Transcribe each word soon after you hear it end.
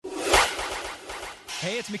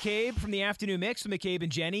Hey, it's McCabe from the Afternoon Mix with McCabe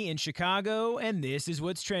and Jenny in Chicago, and this is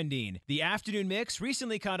what's trending. The Afternoon Mix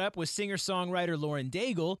recently caught up with singer-songwriter Lauren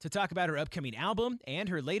Daigle to talk about her upcoming album and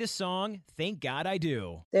her latest song, Thank God I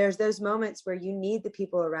Do. There's those moments where you need the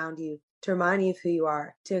people around you to remind you of who you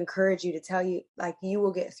are, to encourage you, to tell you, like, you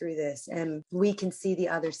will get through this and we can see the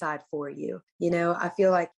other side for you. You know, I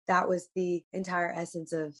feel like that was the entire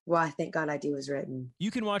essence of why Thank God I Do was written.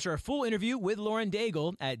 You can watch our full interview with Lauren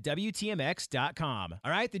Daigle at WTMX.com.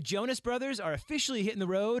 All right, the Jonas Brothers are officially hitting the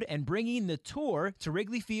road and bringing the tour to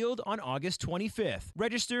Wrigley Field on August 25th.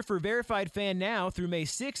 Register for Verified Fan now through May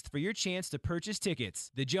 6th for your chance to purchase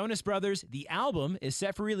tickets. The Jonas Brothers, the album, is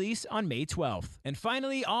set for release on May 12th. And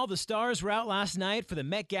finally, all the stars were out last night for the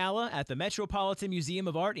Met Gala at the Metropolitan Museum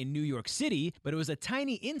of Art in New York City, but it was a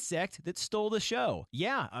tiny insect that stole the show.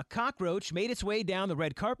 Yeah, a cockroach made its way down the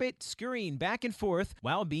red carpet, scurrying back and forth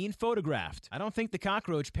while being photographed. I don't think the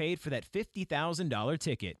cockroach paid for that $50,000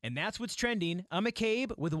 ticket. And that's what's trending. I'm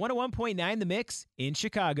McCabe with 101.9 The Mix in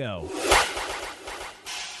Chicago.